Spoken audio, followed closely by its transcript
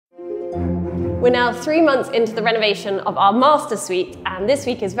We're now 3 months into the renovation of our master suite, and this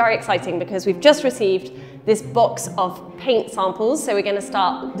week is very exciting because we've just received this box of paint samples. So we're going to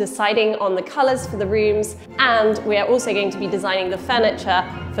start deciding on the colours for the rooms, and we are also going to be designing the furniture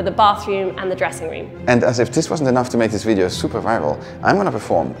for the bathroom and the dressing room. And as if this wasn't enough to make this video super viral, I'm going to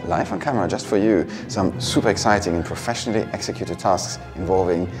perform live on camera just for you some super exciting and professionally executed tasks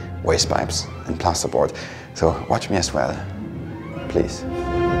involving waste pipes and plasterboard. So watch me as well, please.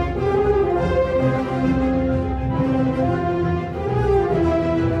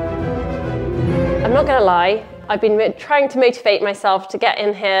 I'm not gonna lie, I've been trying to motivate myself to get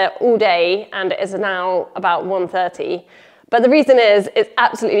in here all day, and it is now about 1:30. But the reason is, it's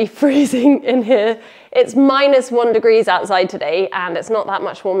absolutely freezing in here. It's -1 degrees outside today, and it's not that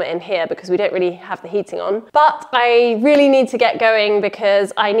much warmer in here because we don't really have the heating on. But I really need to get going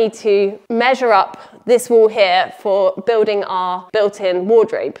because I need to measure up this wall here for building our built-in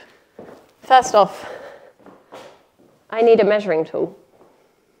wardrobe. First off, I need a measuring tool.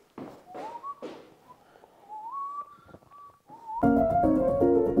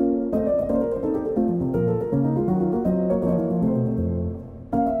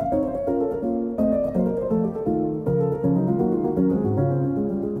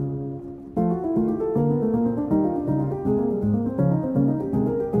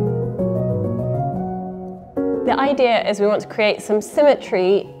 The idea is we want to create some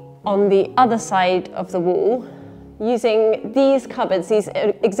symmetry on the other side of the wall using these cupboards, these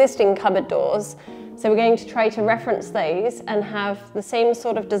existing cupboard doors. So we're going to try to reference those and have the same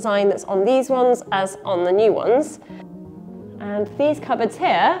sort of design that's on these ones as on the new ones. And these cupboards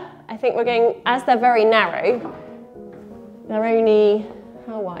here, I think we're going, as they're very narrow, they're only,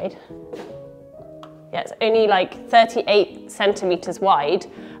 how wide? Yeah, it's only like 38 centimeters wide.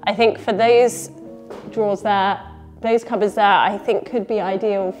 I think for those drawers there, those cupboards there, I think could be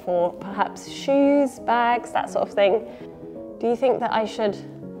ideal for perhaps shoes, bags, that sort of thing. Do you think that I should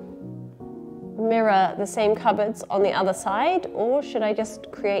mirror the same cupboards on the other side, or should I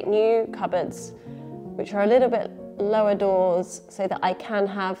just create new cupboards which are a little bit lower doors so that I can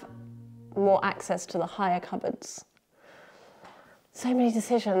have more access to the higher cupboards? So many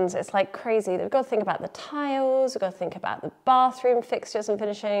decisions, it's like crazy. We've got to think about the tiles, we've got to think about the bathroom fixtures and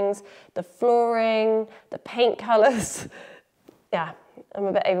finishings, the flooring, the paint colours. Yeah, I'm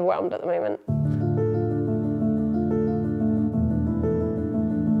a bit overwhelmed at the moment.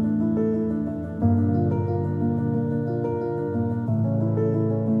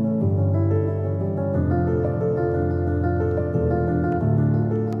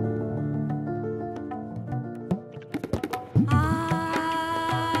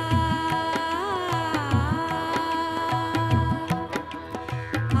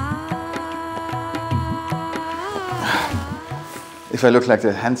 If I look like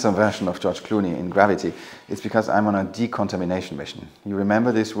the handsome version of George Clooney in Gravity, it's because I'm on a decontamination mission. You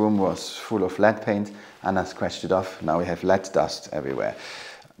remember this room was full of lead paint, and I scratched it off. Now we have lead dust everywhere.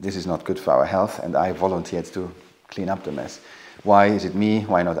 This is not good for our health, and I volunteered to clean up the mess. Why is it me?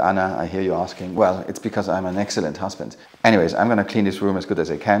 Why not Anna? I hear you asking. Well, it's because I'm an excellent husband. Anyways, I'm gonna clean this room as good as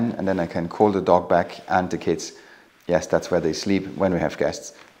I can, and then I can call the dog back and the kids. Yes, that's where they sleep when we have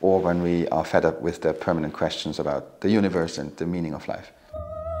guests, or when we are fed up with the permanent questions about the universe and the meaning of life.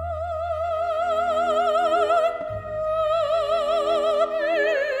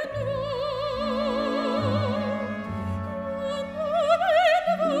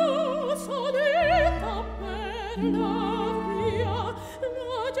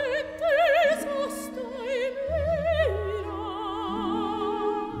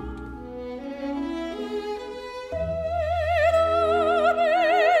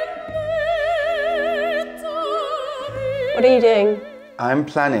 What are you doing? I'm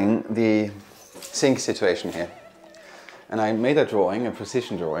planning the sink situation here. And I made a drawing, a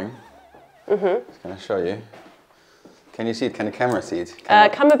precision drawing. Just gonna show you. Can you see it? Can the camera see it?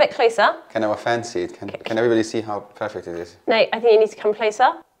 Come a bit closer. Can our fans see it? Can everybody see how perfect it is? No, I think you need to come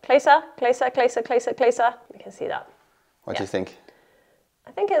closer. Closer, closer, closer, closer, closer. You can see that. What do you think?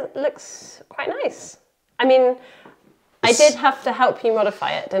 I think it looks quite nice. I mean, I did have to help you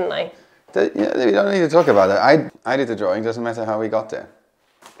modify it, didn't I? Yeah, we don't need to talk about that. I did the drawing, doesn't matter how we got there.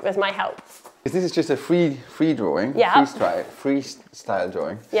 With my help. Because this is just a free drawing, yeah. freestyle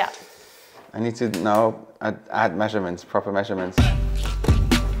drawing. Yeah. I need to now add measurements, proper measurements.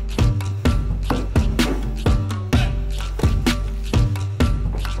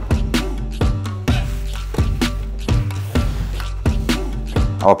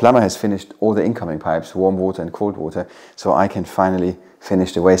 Our plumber has finished all the incoming pipes, warm water and cold water, so I can finally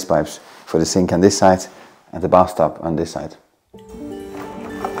finish the waste pipes for the sink on this side and the bathtub on this side.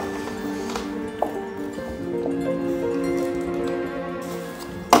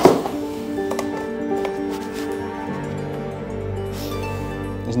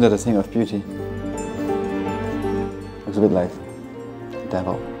 Isn't that a thing of beauty? Looks a bit like the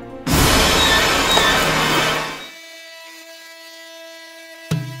devil.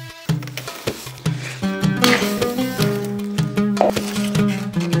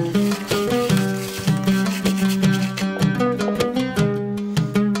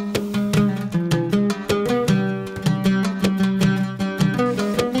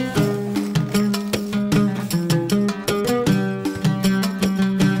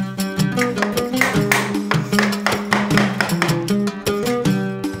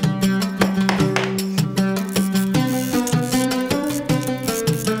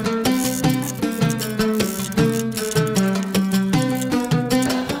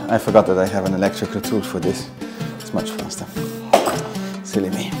 I forgot that I have an electrical tool for this. It's much faster. Silly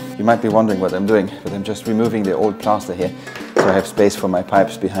me. You might be wondering what I'm doing, but I'm just removing the old plaster here, so I have space for my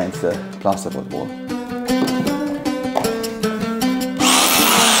pipes behind the plasterboard wall.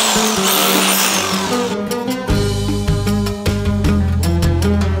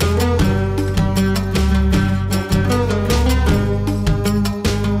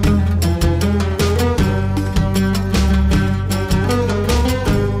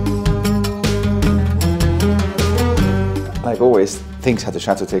 Like always, things at the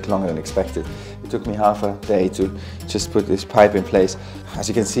Chateau take longer than expected. It took me half a day to just put this pipe in place. As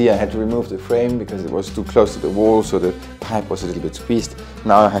you can see, I had to remove the frame because it was too close to the wall, so the pipe was a little bit squeezed.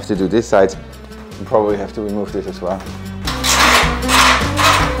 Now I have to do this side and probably have to remove this as well.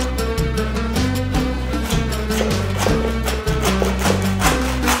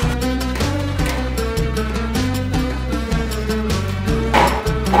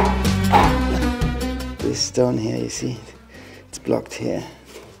 This stone here, you see? It's blocked here.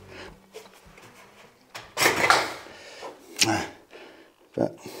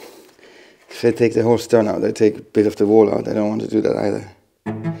 But if I take the whole stone out, I take a bit of the wall out. I don't want to do that either.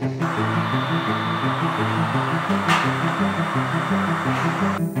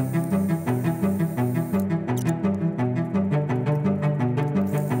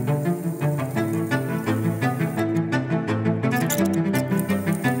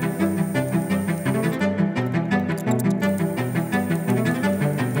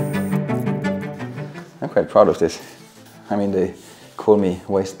 I'm quite proud of this. I mean, they call me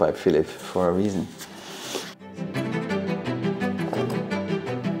Waste Pipe Philip for a reason.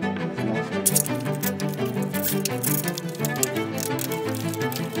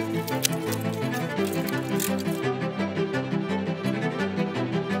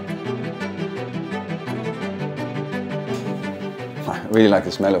 I really like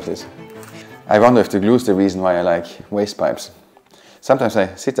the smell of this. I wonder if the glue is the reason why I like waste pipes. Sometimes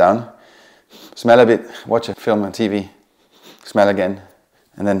I sit down, smell a bit, watch a film on TV, smell again,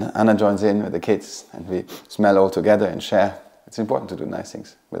 and then Anna joins in with the kids and we smell all together and share. It's important to do nice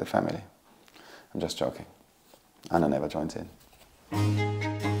things with the family. I'm just joking. Anna never joins in.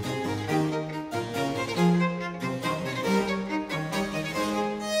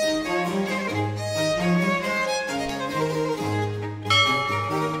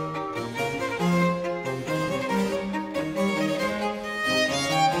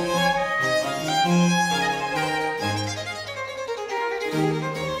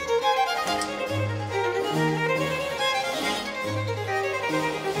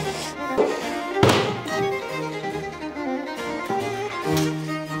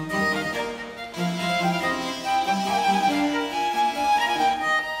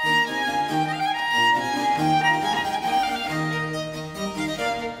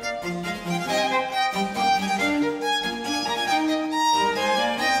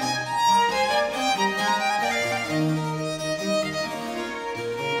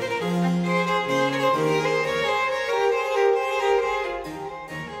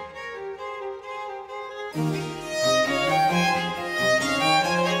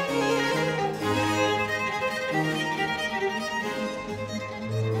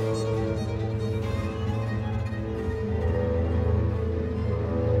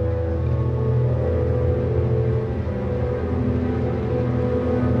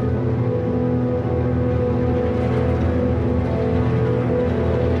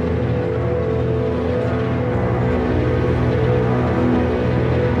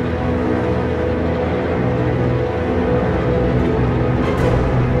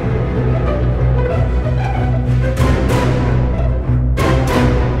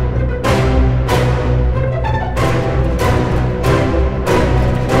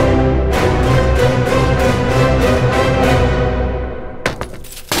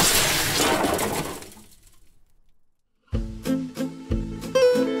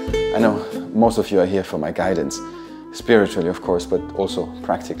 I know most of you are here for my guidance, spiritually of course, but also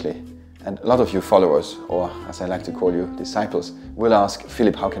practically. And a lot of you followers, or as I like to call you, disciples, will ask,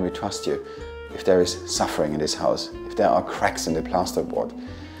 Philip, how can we trust you if there is suffering in this house, if there are cracks in the plasterboard?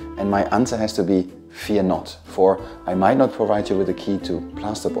 And my answer has to be, fear not, for I might not provide you with the key to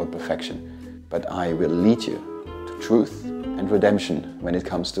plasterboard perfection, but I will lead you to truth and redemption when it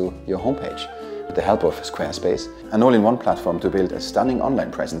comes to your homepage, with the help of Squarespace, an all-in-one platform to build a stunning online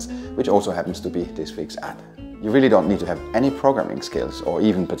presence, which also happens to be this week's ad. You really don't need to have any programming skills or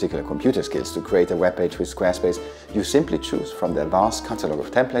even particular computer skills to create a web page with Squarespace. You simply choose from their vast catalog of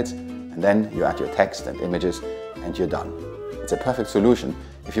templates, and then you add your text and images and you're done. It's a perfect solution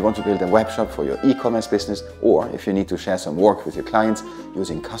if you want to build a web shop for your e-commerce business, or if you need to share some work with your clients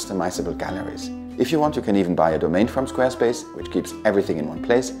using customizable galleries. If you want, you can even buy a domain from Squarespace, which keeps everything in one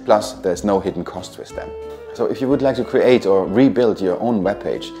place, plus there's no hidden cost with them. So if you would like to create or rebuild your own web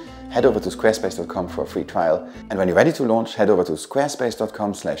page, head over to squarespace.com for a free trial. And when you're ready to launch, head over to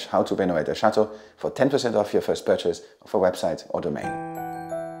squarespace.com/howtorenovate for 10% off your first purchase of a website or domain.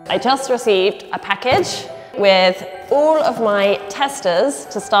 I just received a package with all of my testers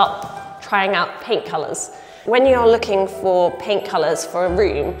to start trying out paint colors. When you're looking for paint colors for a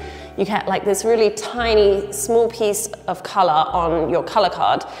room, you get like this really tiny, small piece of color on your color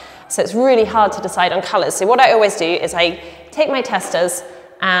card. So it's really hard to decide on colors. So what I always do is I take my testers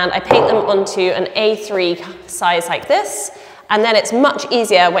and I paint them onto an A3 size like this. And then it's much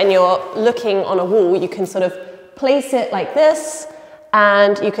easier when you're looking on a wall, you can sort of place it like this,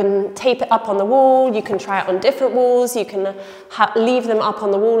 and you can tape it up on the wall, you can try it on different walls, you can leave them up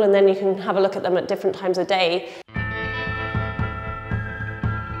on the wall, and then you can have a look at them at different times of day.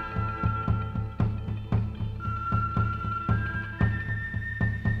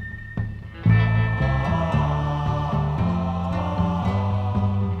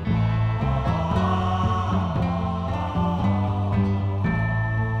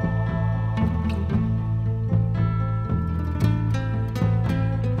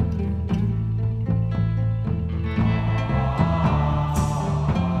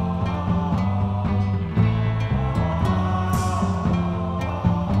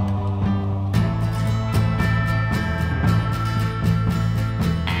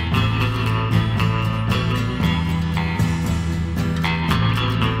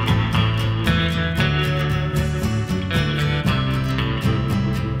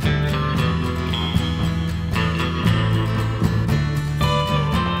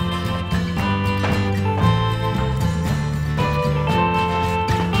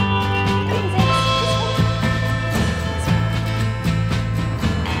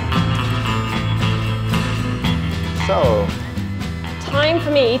 So, time for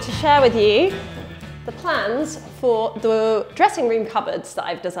me to share with you the plans for the dressing room cupboards that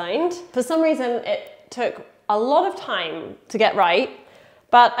I've designed. For some reason, it took a lot of time to get right,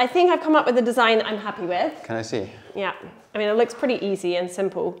 but I think I've come up with a design I'm happy with. can I see? Yeah, I mean, it looks pretty easy and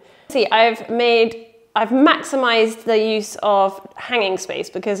simple. See, I've maximized the use of hanging space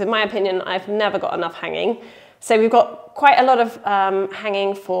because in my opinion, I've never got enough hanging. So we've got quite a lot of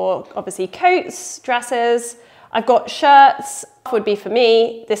hanging for obviously coats, dresses. I've got shirts, half would be for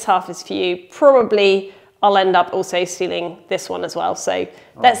me, this half is for you. Probably I'll end up also stealing this one as well. So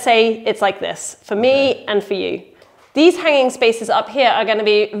let's say it's like this, for me and for you. These hanging spaces up here are going to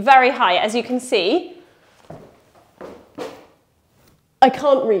be very high. As you can see, I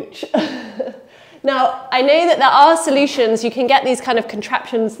can't reach. Now, I know that there are solutions. You can get these kind of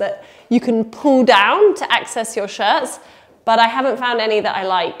contraptions that you can pull down to access your shirts, but I haven't found any that I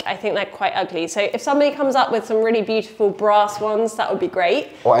like. I think they're quite ugly. So if somebody comes up with some really beautiful brass ones, that would be great.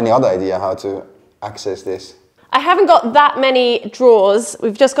 Or any other idea how to access this? I haven't got that many drawers.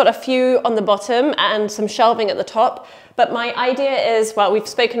 We've just got a few on the bottom and some shelving at the top. But my idea is, well, we've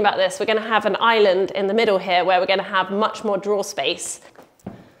spoken about this. We're going to have an island in the middle here where we're going to have much more drawer space.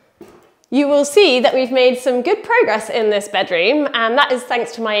 You will see that we've made some good progress in this bedroom, and that is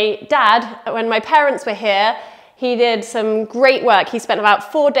thanks to my dad. When my parents were here, he did some great work. He spent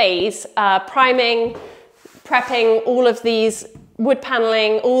about 4 days priming, prepping all of these wood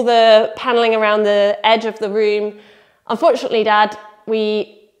paneling, all the paneling around the edge of the room. Unfortunately, Dad,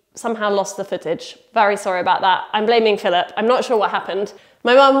 we somehow lost the footage. Very sorry about that. I'm blaming Philip. I'm not sure what happened.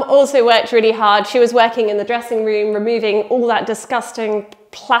 My mum also worked really hard. She was working in the dressing room, removing all that disgusting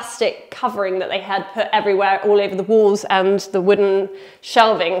plastic covering that they had put everywhere, all over the walls and the wooden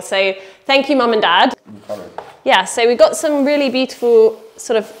shelving. So thank you, Mum and Dad. Yeah, so we've got some really beautiful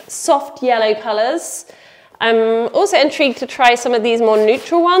sort of soft yellow colours. I'm also intrigued to try some of these more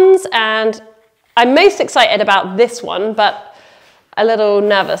neutral ones, and I'm most excited about this one, but a little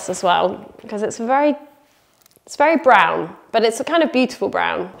nervous as well, because it's very It's very brown, but it's a kind of beautiful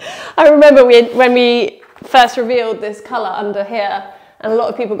brown. I remember when we first revealed this colour under here, and a lot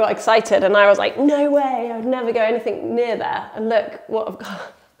of people got excited, and I was like, no way, I would never go anything near there. And look what I've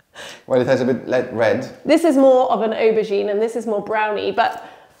got. Well, it has a bit red. This is more of an aubergine, and this is more browny, but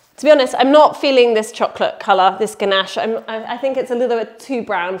to be honest, I'm not feeling this chocolate colour, this ganache. I think it's a little bit too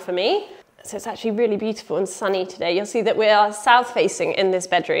brown for me. So it's actually really beautiful and sunny today. You'll see that we are south facing in this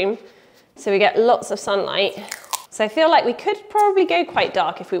bedroom, so we get lots of sunlight. So I feel like we could probably go quite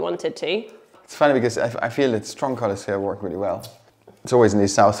dark if we wanted to. It's funny because I feel that strong colours here work really well. It's always in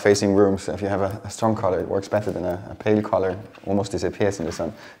these south-facing rooms. If you have a strong colour, it works better than a pale colour. Almost disappears in the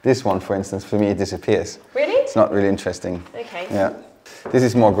sun. This one, for instance, for me, it disappears. Really? It's not really interesting. Okay. Yeah. This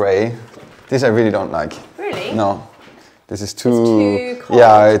is more grey. This I really don't like. Really? No. This is too cold.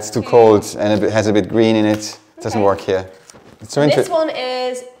 Yeah, it's too cold, and it has a bit green in it. It doesn't work here. It's so this one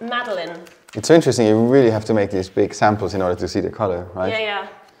is Madeleine. It's so interesting. You really have to make these big samples in order to see the colour, right? Yeah, yeah.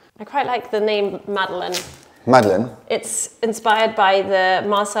 I quite like the name Madeleine. Madeleine? It's inspired by the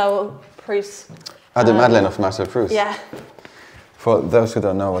Marcel Proust. Ah, the Madeleine of Marcel Proust. Yeah. For those who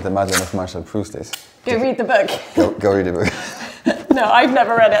don't know what the Madeleine of Marcel Proust is, Go read the book. go read the book. No, I've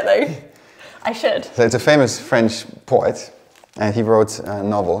never read it though. I should. So it's a famous French poet, and he wrote a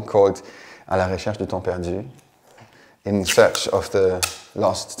novel called À la recherche de temps perdu, in search of the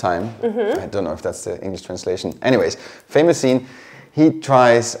lost time. I don't know if that's the English translation. Anyways, famous scene, he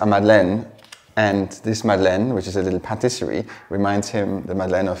tries a Madeleine, and this Madeleine, which is a little patisserie, reminds him the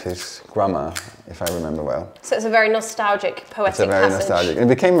Madeleine of his grandma, if I remember well. So it's a very nostalgic, poetic It's a very nostalgic. It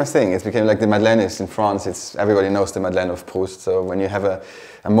became a thing. It became like the Madeleine is in France. Everybody knows the Madeleine of Proust. So when you have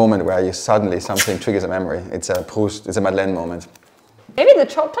a moment where you suddenly something triggers a memory, it's a Madeleine moment. Maybe the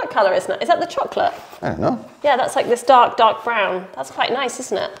chocolate colour is that the chocolate? I don't know. Yeah, that's like this dark, dark brown. That's quite nice,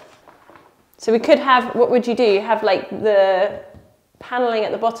 isn't it? So we could have, what would you do? You have like the panelling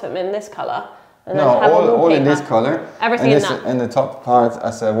at the bottom in this colour. And No, then have all in this colour. Everything and in that. And the top part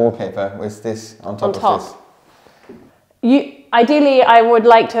as a wallpaper with this on top of this. Ideally, I would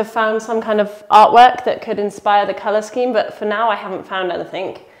like to have found some kind of artwork that could inspire the colour scheme, but for now I haven't found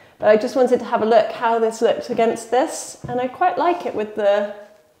anything. But I just wanted to have a look how this looked against this, and I quite like it with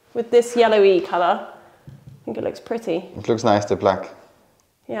this yellowy colour. I think it looks pretty. It looks nice, the black.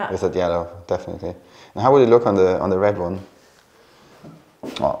 Yeah. With that yellow, definitely. And how would it look on the red one?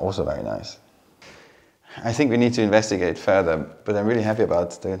 Oh, also very nice. I think we need to investigate further, but I'm really happy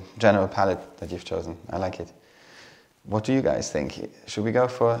about the general palette that you've chosen. I like it. What do you guys think? Should we go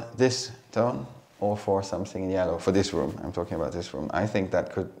for this tone or for something in yellow? For this room, I'm talking about this room. I think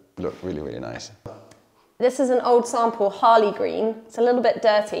that could look really, really nice. This is an old sample Harley green. It's a little bit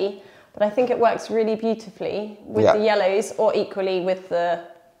dirty, but I think it works really beautifully with the yellows, or equally with the...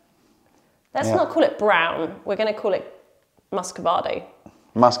 Let's not call it brown. We're going to call it muscovado.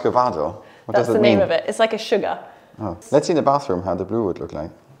 Muscovado? What That's does the that mean? name of it. It's like a sugar. Oh. Let's see in the bathroom how the blue would look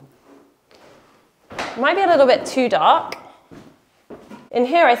like. Might be a little bit too dark. In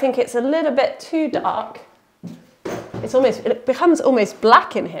here, I think it's a little bit too dark. It becomes almost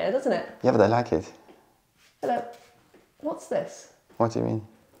black in here, doesn't it? Yeah, but I like it. Hello. What's this? What do you mean?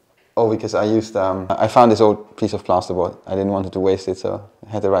 Oh, because I used, I found this old piece of plasterboard. I didn't want to waste it, so it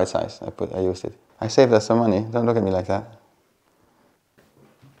had the right size. I used it. I saved us some money. Don't look at me like that.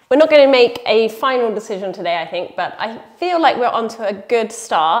 We're not going to make a final decision today, I think, but I feel like we're onto a good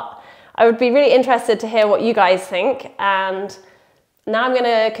start. I would be really interested to hear what you guys think, and now I'm going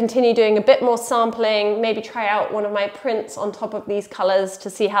to continue doing a bit more sampling, maybe try out one of my prints on top of these colours to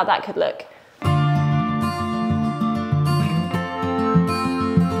see how that could look.